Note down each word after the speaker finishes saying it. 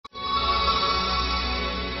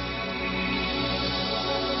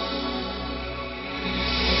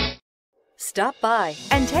Stop by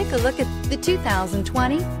and take a look at the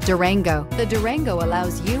 2020 Durango. The Durango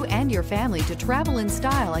allows you and your family to travel in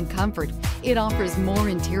style and comfort. It offers more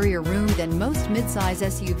interior room than most midsize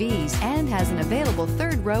SUVs and has an available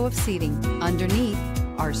third row of seating. Underneath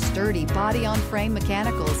are sturdy body-on-frame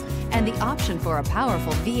mechanicals and the option for a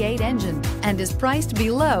powerful V8 engine, and is priced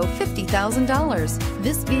below $50,000.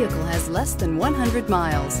 This vehicle has less than 100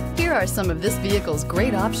 miles. Here are some of this vehicle's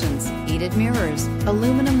great options: heated mirrors,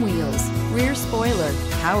 aluminum wheels, rear spoiler,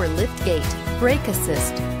 power lift gate, brake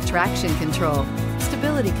assist, traction control,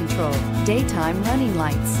 stability control, daytime running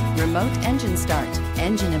lights, remote engine start,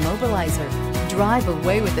 engine immobilizer. Drive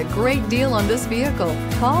away with a great deal on this vehicle.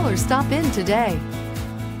 Call or stop in today.